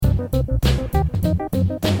Welcome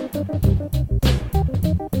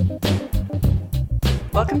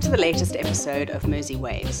to the latest episode of Mersey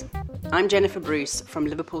Waves. I'm Jennifer Bruce from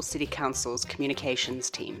Liverpool City Council's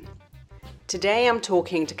communications team. Today I'm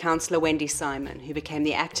talking to Councillor Wendy Simon, who became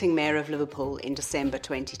the acting mayor of Liverpool in December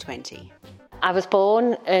 2020. I was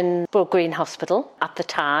born in Broad Green Hospital. At the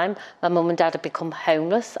time, my mum and dad had become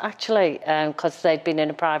homeless, actually, because they'd been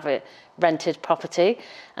in a private rented property.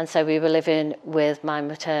 And so we were living with my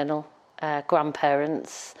maternal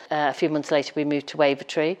grandparents. A few months later, we moved to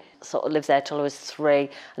Wavertree, sort of lived there till I was 3.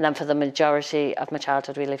 And then for the majority of my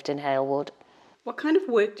childhood, we lived in Halewood. What kind of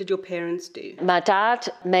work did your parents do? My dad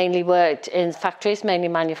mainly worked in factories, mainly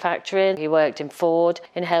manufacturing. He worked in Ford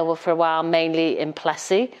in Halewood for a while, mainly in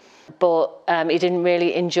Plessy. But he didn't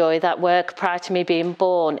really enjoy that work. Prior to me being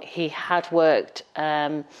born, he had worked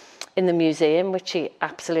in the museum, which he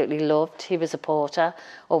absolutely loved. He was a porter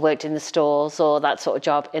or worked in the stores or that sort of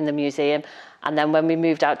job in the museum. And then when we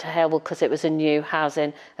moved out to Halewood, because it was a new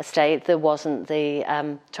housing estate, there wasn't the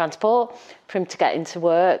transport for him to get into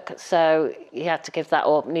work. So he had to give that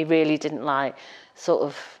up, and he really didn't like sort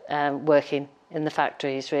of working in the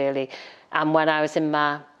factories, really. And when I was in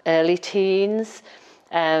my early teens,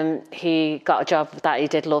 he got a job that he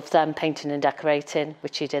did love then, painting and decorating,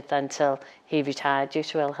 which he did then till he retired due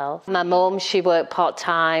to ill health. My mum, she worked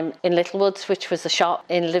part-time in Littlewoods, which was a shop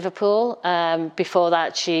in Liverpool. Before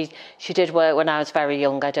that, she did work when I was very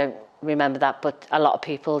young. I don't remember that, but a lot of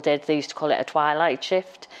people did. They used to call it a twilight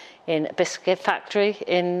shift in a biscuit factory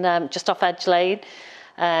in just off Edge Lane.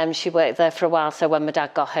 She worked there for a while, so when my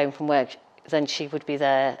dad got home from work, then she would be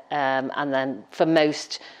there. And then for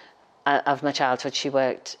most of my childhood, she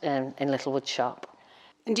worked in Littlewood shop.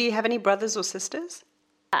 And do you have any brothers or sisters?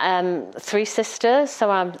 3 sisters, so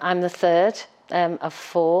I'm the third of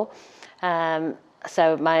 4.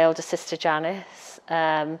 So my older sister Janice,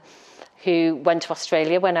 who went to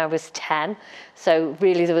Australia when I was 10. So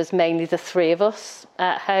really there was mainly the 3 of us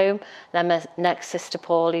at home. Then my next sister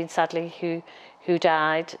Pauline, sadly, who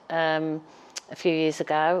died a few years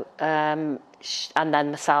ago, and then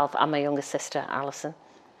myself and my younger sister Alison.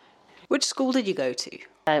 Which school did you go to?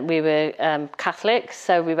 We were Catholic,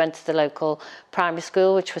 so we went to the local primary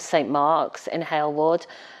school, which was St Mark's in Halewood.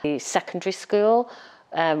 The secondary school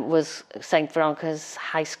was St Veronica's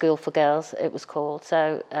High School for Girls, it was called.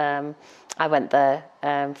 So I went there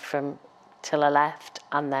from till I left,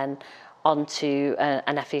 and then on to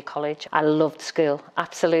an FE college. I loved school,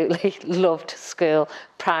 absolutely loved school,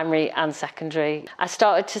 primary and secondary. I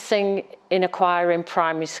started to sing in a choir in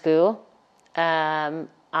primary school.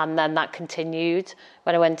 And then that continued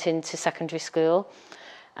when I went into secondary school.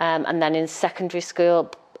 And then in secondary school,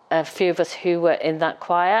 a few of us who were in that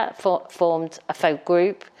choir formed a folk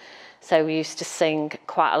group. So we used to sing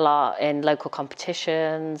quite a lot in local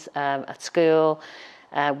competitions, at school,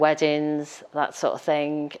 weddings, that sort of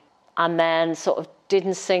thing. And then sort of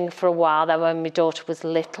didn't sing for a while. Then when my daughter was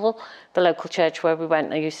little, the local church where we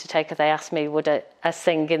went, I used to take her, they asked me would I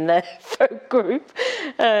sing in the folk group.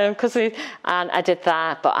 And I did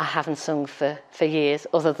that, but I haven't sung for years,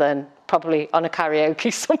 other than probably on a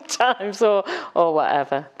karaoke sometimes or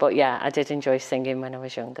whatever. But yeah, I did enjoy singing when I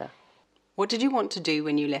was younger. What did you want to do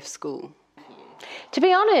when you left school? To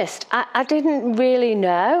be honest, I didn't really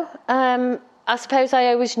know. I suppose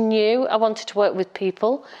I always knew I wanted to work with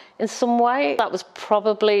people in some way. That was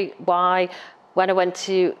probably why when I went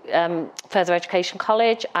to further education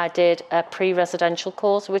college, I did a pre-residential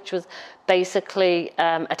course, which was basically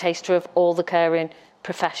a taster of all the caring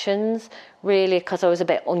professions, really, because I was a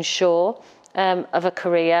bit unsure of a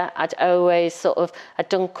career. I'd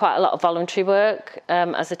done quite a lot of voluntary work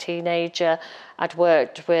as a teenager. I'd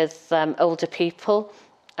worked with older people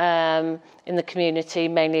in the community,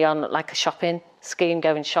 mainly on like a shopping scheme,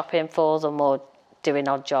 going shopping for them or doing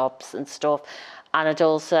odd jobs and stuff. And I'd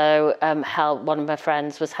also helped, one of my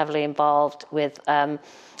friends was heavily involved with an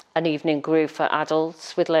evening group for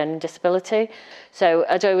adults with learning disability. So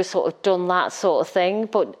I'd always sort of done that sort of thing,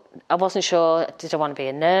 but I wasn't sure, did I want to be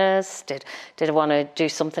a nurse? Did I want to do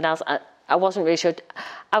something else? I wasn't really sure.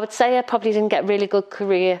 I would say I probably didn't get really good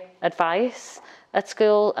career advice at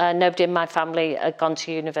school. Nobody in my family had gone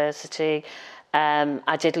to university.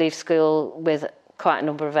 I did leave school with quite a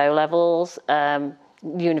number of O-levels.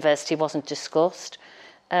 University wasn't discussed,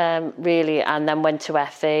 really, and then went to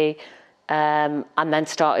FE, and then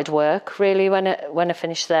started work, really, when I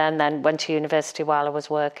finished there, and then went to university while I was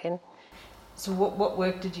working. So what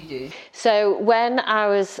work did you do? So when I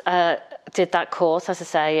was did that course, as I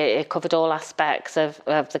say, it covered all aspects of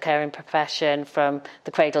the caring profession from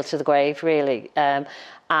the cradle to the grave, really. And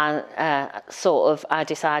sort of, I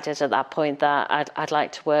decided at that point that I'd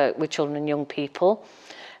like to work with children and young people.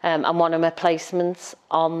 And one of my placements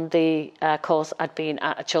on the course, I'd been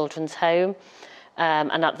at a children's home.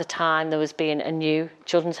 And at the time, there was being a new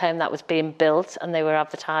children's home that was being built, and they were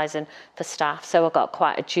advertising for staff. So I got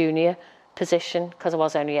quite a junior position because I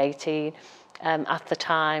was only 18 at the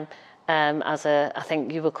time. I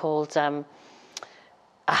think you were called a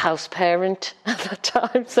house parent at that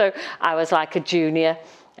time. So I was like a junior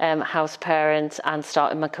house parent and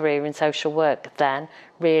started my career in social work then,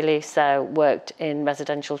 really. So worked in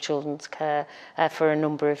residential children's care for a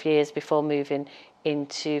number of years before moving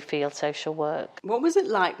into field social work. What was it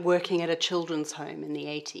like working at a children's home in the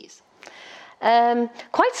 80s?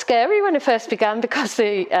 Quite scary when it first began because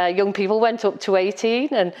the young people went up to 18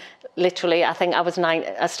 and literally I think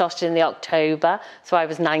I started in the October, so I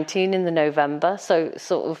was 19 in the November, so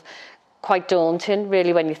sort of quite daunting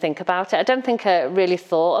really when you think about it. I don't think I really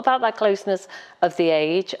thought about that closeness of the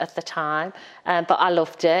age at the time, but I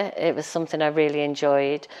loved it. It was something I really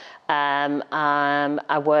enjoyed.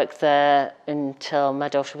 I worked there until my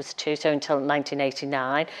daughter was 2, so until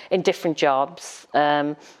 1989 in different jobs.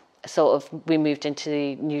 Sort of, we moved into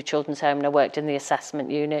the new children's home and I worked in the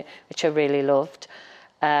assessment unit, which I really loved.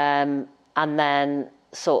 And then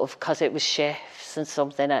sort of, because it was shifts and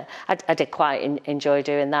something, I did quite enjoy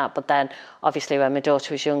doing that. But then obviously when my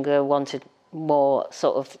daughter was younger, I wanted more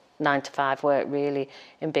sort of 9 to 5 work really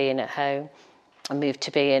in being at home. I moved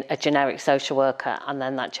to being a generic social worker, and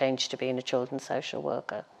then that changed to being a children's social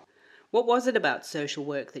worker. What was it about social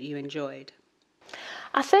work that you enjoyed?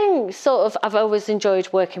 I think sort of I've always enjoyed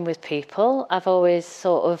working with people. I've always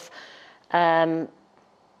sort of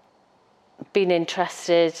been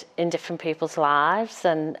interested in different people's lives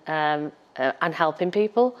and helping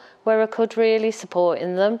people where I could, really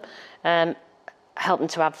supporting them, helping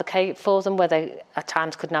to advocate for them where they at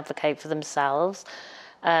times couldn't advocate for themselves.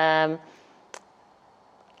 I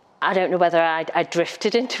don't know whether I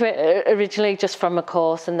drifted into it originally just from a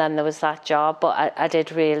course and then there was that job, but I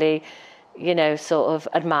did really, sort of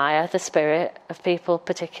admire the spirit of people,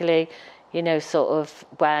 particularly, sort of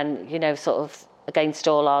when, sort of against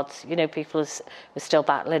all odds, people were still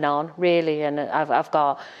battling on, really. And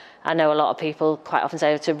I know a lot of people quite often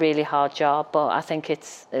say it's a really hard job, but I think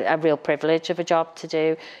it's a real privilege of a job to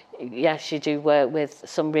do. Yes, you do work with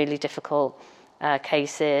some really difficult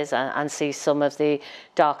cases and see some of the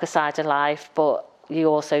darker side of life, but you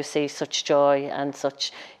also see such joy and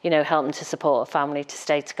such, helping to support a family to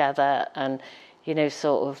stay together and,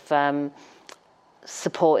 sort of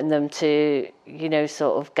supporting them to,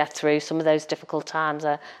 sort of get through some of those difficult times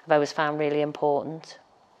I've always found really important.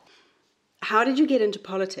 How did you get into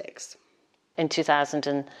politics? In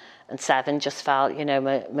 2007, just felt,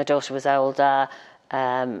 my daughter was older,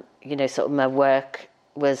 sort of my work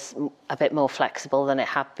was a bit more flexible than it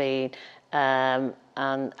had been,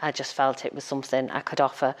 and I just felt it was something I could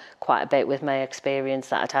offer quite a bit with my experience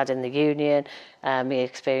that I'd had in the union, my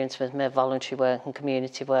experience with my voluntary work and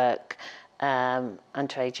community work, and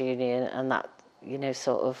trade union, and that,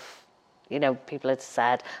 sort of, people had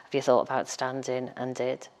said, have you thought about standing, and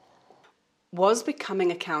did. Was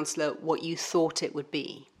becoming a councillor what you thought it would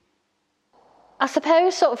be? I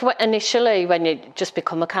suppose sort of initially when you just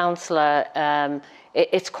become a councillor,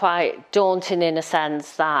 it's quite daunting in a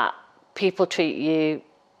sense that people treat you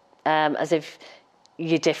as if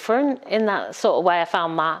you're different in that sort of way. I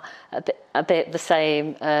found that a bit the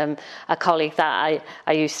same. A colleague that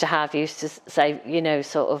I used to have used to say,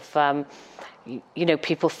 sort of,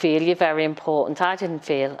 people feel you're very important. I didn't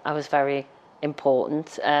feel I was very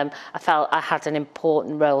important. I felt I had an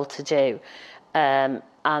important role to do. And,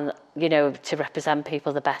 to represent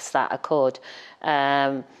people the best that I could.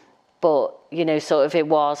 But, sort of it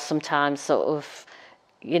was sometimes sort of,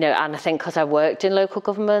 and I think because I worked in local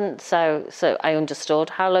government, so I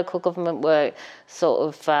understood how local government worked,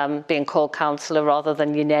 sort of being called councillor rather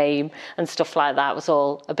than your name and stuff like that was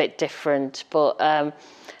all a bit different. But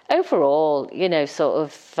overall, sort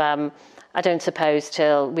of, I don't suppose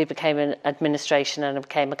till we became an administration and I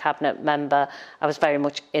became a cabinet member, I was very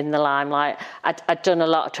much in the limelight. I'd done a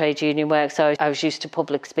lot of trade union work, so I was used to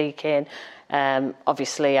public speaking.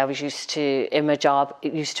 Obviously, I was used to, in my job,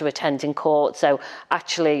 used to attending court. So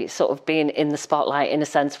actually sort of being in the spotlight in a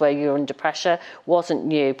sense where you're under pressure wasn't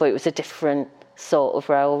new, but it was a different sort of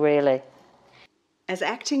role, really. As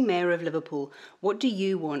acting mayor of Liverpool, what do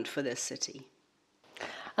you want for this city?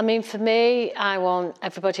 I mean, for me, I want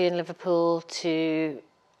everybody in Liverpool to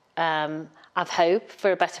have hope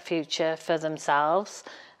for a better future for themselves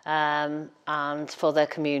and for their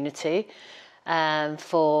community,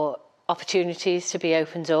 for opportunities to be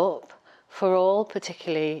opened up for all,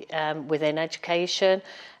 particularly within education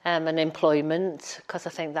and employment, because I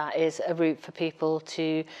think that is a route for people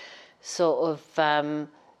to sort of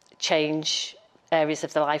change areas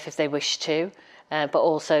of their life if they wish to, but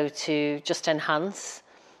also to just enhance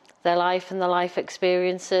their life and their life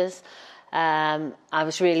experiences. I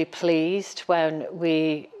was really pleased when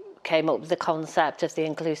we came up with the concept of the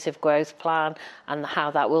Inclusive Growth Plan and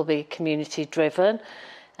how that will be community driven.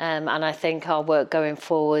 And I think our work going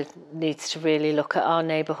forward needs to really look at our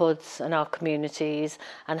neighbourhoods and our communities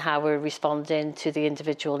and how we're responding to the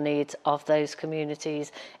individual needs of those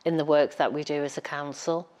communities in the work that we do as a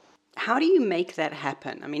council. How do you make that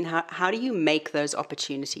happen? I mean, how do you make those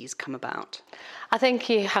opportunities come about? I think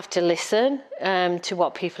you have to listen to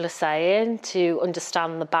what people are saying, to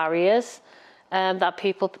understand the barriers that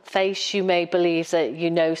people face. You may believe that you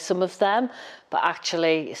know some of them, but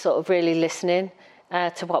actually sort of really listening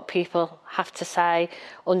to what people have to say,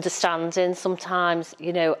 understanding sometimes,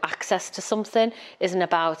 access to something isn't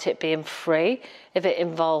about it being free. If it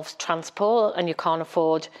involves transport and you can't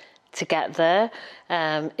afford to get there,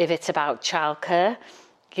 if it's about childcare,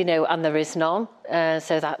 and there is none,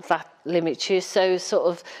 so that limits you. So sort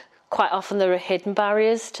of quite often there are hidden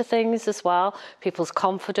barriers to things as well. People's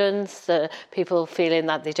confidence, the people feeling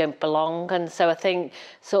that they don't belong. And so I think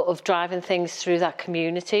sort of driving things through that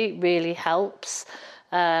community really helps,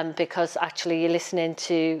 because actually you're listening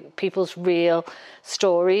to people's real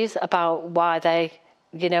stories about why they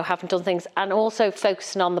haven't done things, and also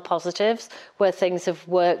focusing on the positives where things have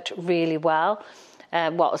worked really well,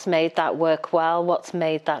 what has made that work well, what's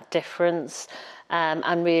made that difference,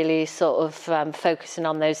 and really sort of focusing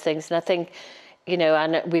on those things. And I think,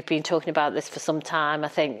 and we've been talking about this for some time, I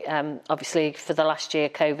think obviously for the last year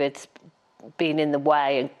COVID's been in the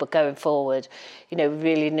way, but going forward, we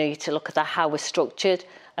really need to look at that, how we're structured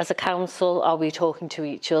as a council. Are we talking to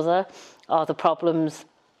each other? Are the problems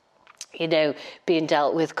being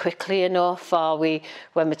dealt with quickly enough? Are we,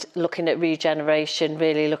 when we're looking at regeneration,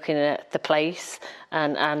 really looking at the place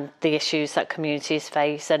and the issues that communities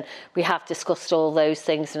face? And we have discussed all those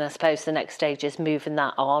things, and I suppose the next stage is moving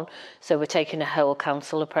that on. So we're taking a whole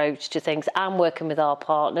council approach to things and working with our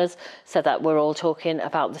partners so that we're all talking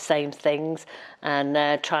about the same things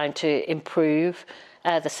and trying to improve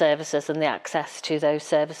the services and the access to those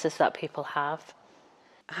services that people have.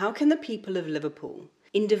 How can the people of Liverpool,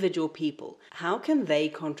 individual people, how can they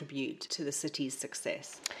contribute to the city's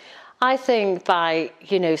success? I think by,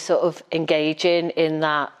 sort of engaging in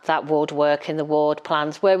that ward work, in the ward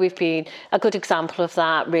plans, where we've been, a good example of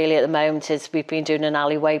that really at the moment is we've been doing an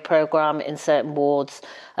alleyway programme in certain wards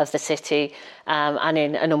of the city, and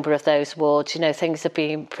in a number of those wards, things have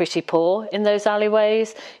been pretty poor in those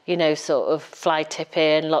alleyways, sort of fly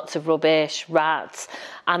tipping, lots of rubbish, rats,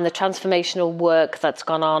 and the transformational work that's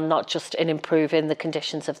gone on, not just in improving the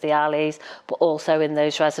conditions of the alleys, but also in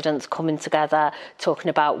those residents coming together, talking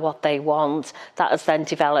about what they want. That has then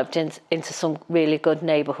developed into some really good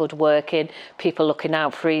neighbourhood working, people looking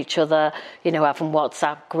out for each other, having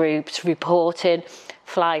WhatsApp groups, reporting,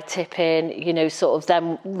 fly tipping, sort of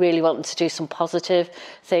them really wanting to do some positive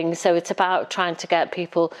things. So it's about trying to get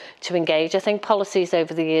people to engage. I think policies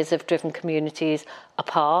over the years have driven communities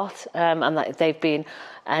apart, and that they've been,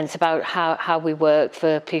 and it's about how we work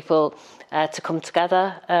for people to come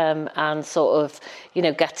together and sort of,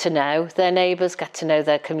 get to know their neighbours, get to know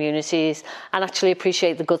their communities, and actually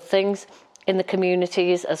appreciate the good things in the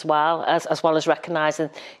communities as well as recognising,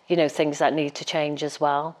 things that need to change as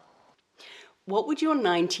well. What would your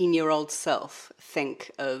 19-year-old self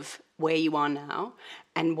think of where you are now,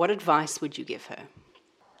 and what advice would you give her?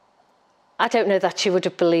 I don't know that she would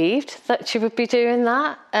have believed that she would be doing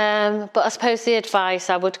that, but I suppose the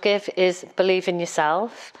advice I would give is believe in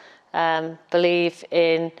yourself, believe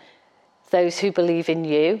in those who believe in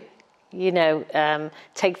you,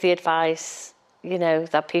 take the advice,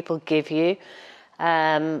 that people give you,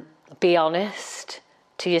 be honest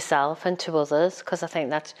to yourself and to others, because I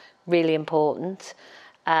think that's really important.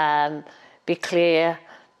 Be clear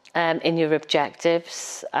in your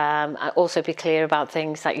objectives. Also be clear about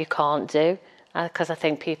things that you can't do, because I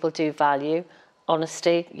think people do value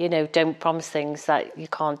honesty. Don't promise things that you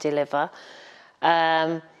can't deliver.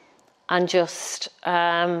 And just,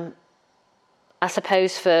 I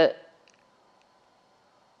suppose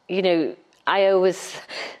I always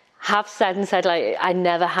have said like I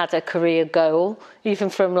never had a career goal, even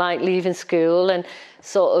from like leaving school, and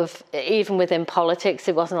sort of even within politics,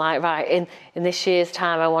 it wasn't like, right, in this year's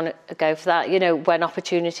time I want to go for that. You know, when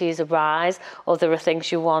opportunities arise or there are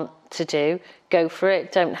things you want to do, go for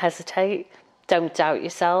it. Don't hesitate. Don't doubt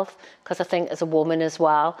yourself, because I think as a woman as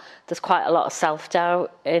well, there's quite a lot of self-doubt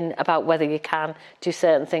about whether you can do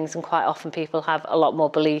certain things, and quite often people have a lot more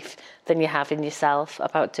belief than you have in yourself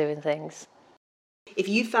about doing things. If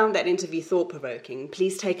you found that interview thought-provoking,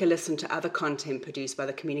 please take a listen to other content produced by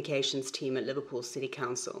the communications team at Liverpool City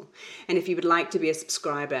Council. And if you would like to be a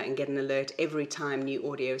subscriber and get an alert every time new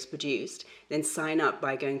audio is produced, then sign up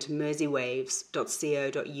by going to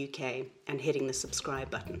merseywaves.co.uk and hitting the subscribe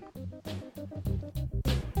button.